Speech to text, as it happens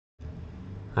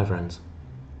Hi friends.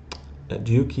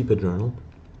 Do you keep a journal?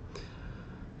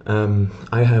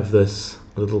 I have this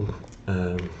little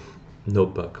um,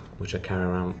 notebook which I carry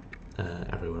around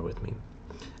everywhere with me,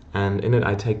 and in it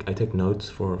I take notes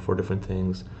for different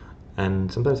things,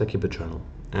 and sometimes I keep a journal.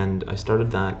 And I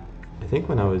started that I think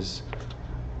when I was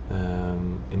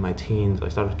in my teens. I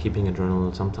started keeping a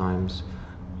journal sometimes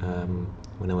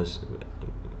when I was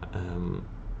um,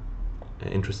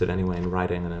 interested anyway in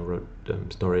writing, and I wrote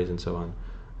stories and so on.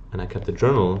 And I kept a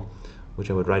journal, which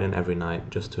I would write in every night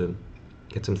just to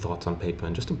get some thoughts on paper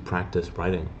and just to practice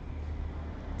writing.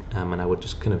 And I would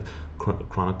just kind of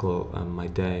chronicle my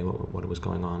day, what was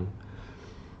going on.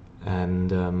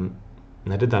 And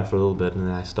I did that for a little bit, and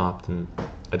then I stopped, and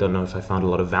I don't know if I found a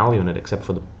lot of value in it except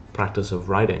for the practice of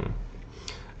writing.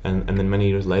 And then many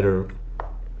years later,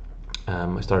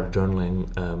 I started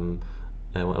journaling.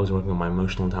 I was working on my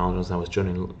emotional intelligence. I was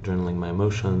journaling my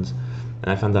emotions,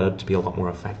 and I found that to be a lot more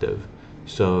effective.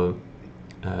 So,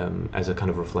 as a kind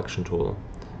of reflection tool.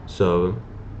 So,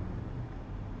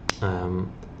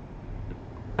 um,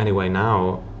 anyway,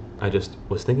 now I just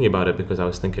was thinking about it because I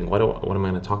was thinking, what am I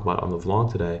going to talk about on the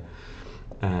vlog today?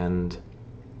 And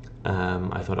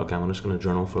I thought, okay, I'm just going to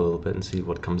journal for a little bit and see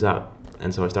what comes out.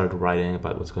 And so I started writing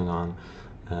about what's going on.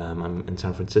 I'm in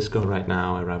San Francisco right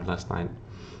now. I arrived last night,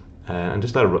 and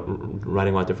just started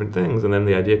writing about different things. And then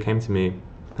the idea came to me,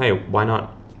 hey, why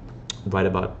not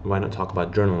talk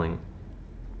about journaling?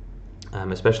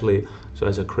 Especially so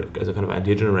as a kind of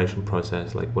idea generation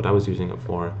process, like what I was using it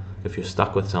for. If you're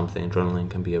stuck with something, journaling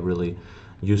can be a really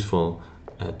useful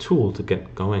tool to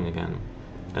get going again.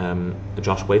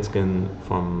 Josh Waitzkin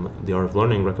from The Art of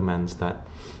Learning recommends that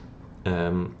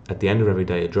at the end of every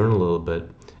day, journal a little bit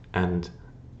and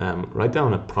write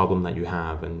down a problem that you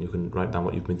have, and you can write down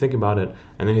what you've been thinking about it.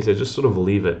 And then he says just sort of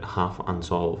leave it half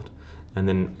unsolved, and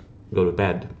then go to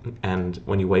bed. And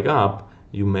when you wake up,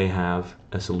 you may have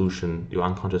a solution. Your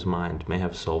unconscious mind may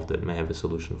have solved it, may have a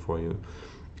solution for you.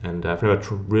 And I've never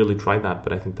really tried that,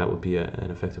 but I think that would be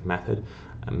an effective method.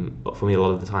 But for me, a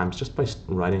lot of the times, just by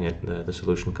writing it, the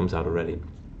solution comes out already.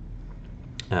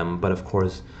 But of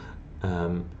course,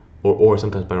 or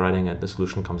sometimes by writing it, the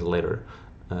solution comes later.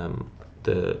 Um,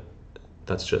 the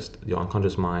that's just your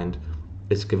unconscious mind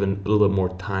is given a little bit more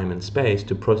time and space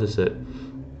to process it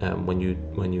when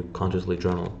you consciously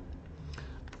journal.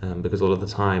 Because a lot of the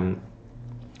time,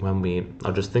 when we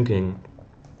are just thinking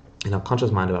in our conscious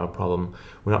mind about a problem,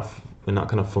 we're not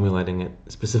kind of formulating it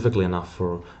specifically enough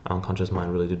for our unconscious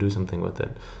mind really to do something with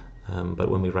it.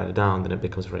 But when we write it down, then it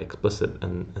becomes very explicit,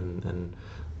 and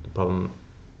the problem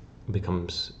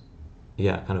becomes,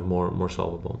 yeah, kind of more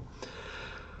solvable.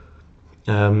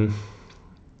 Um,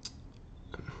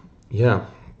 yeah,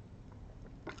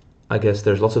 I guess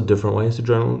there's lots of different ways to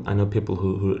journal. I know people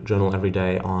who journal every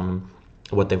day on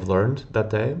what they've learned that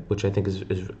day, which I think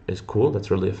is cool. That's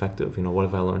really effective. What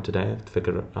have I learned today?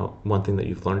 Figure out one thing that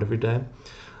you've learned every day.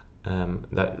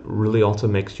 That really also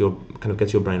gets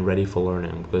your brain ready for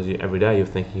learning, because every day you're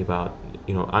thinking about,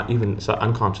 even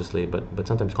unconsciously, but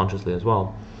sometimes consciously as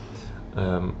well.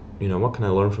 What can I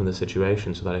learn from this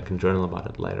situation so that I can journal about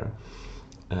it later?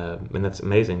 And that's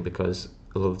amazing, because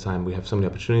a lot of the time we have so many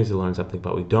opportunities to learn something,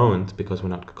 but we don't because we're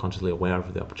not consciously aware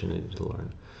of the opportunity to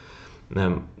learn.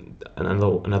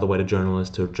 Another way to journal is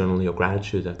to journal your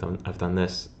gratitude. I've done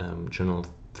this. Journal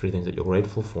 3 things that you're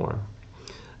grateful for.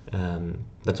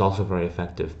 That's also very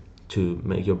effective to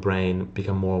make your brain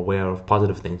become more aware of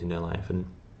positive things in your life. And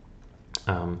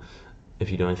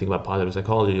if you know anything about positive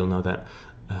psychology, you'll know that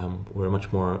we're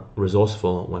much more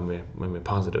resourceful when we're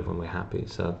positive, when we're happy.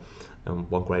 So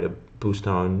one way to boost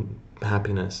our own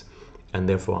happiness and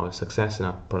therefore our success and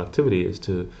our productivity is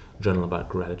to journal about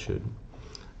gratitude.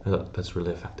 That's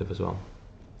really effective as well.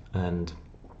 And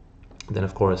then,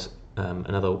 of course,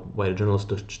 another way to journal is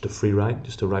just to free write,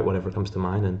 just to write whatever comes to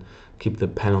mind and keep the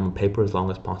pen on the paper as long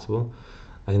as possible.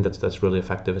 I think that's really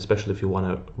effective, especially if you want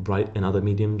to write in other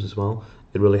mediums as well.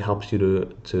 It really helps you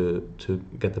to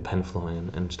get the pen flowing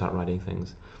and start writing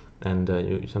things. And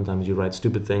sometimes you write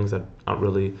stupid things that aren't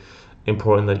really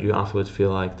important, that you afterwards feel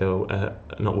like they're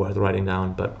not worth writing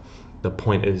down. But the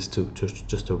point is to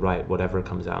just to write whatever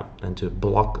comes out, and to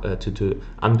block to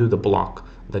undo the block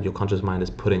that your conscious mind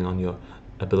is putting on your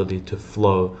ability to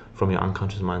flow from your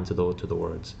unconscious mind to the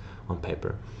words on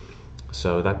paper.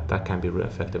 So that can be really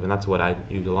effective, and that's what I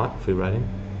use a lot, free writing.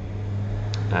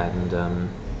 And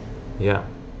yeah,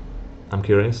 I'm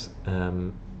curious.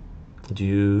 Do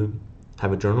you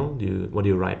have a journal? What do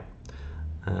you write?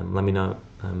 Let me know.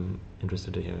 I'm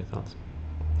interested to hear your thoughts.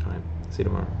 All right, see you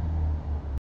tomorrow.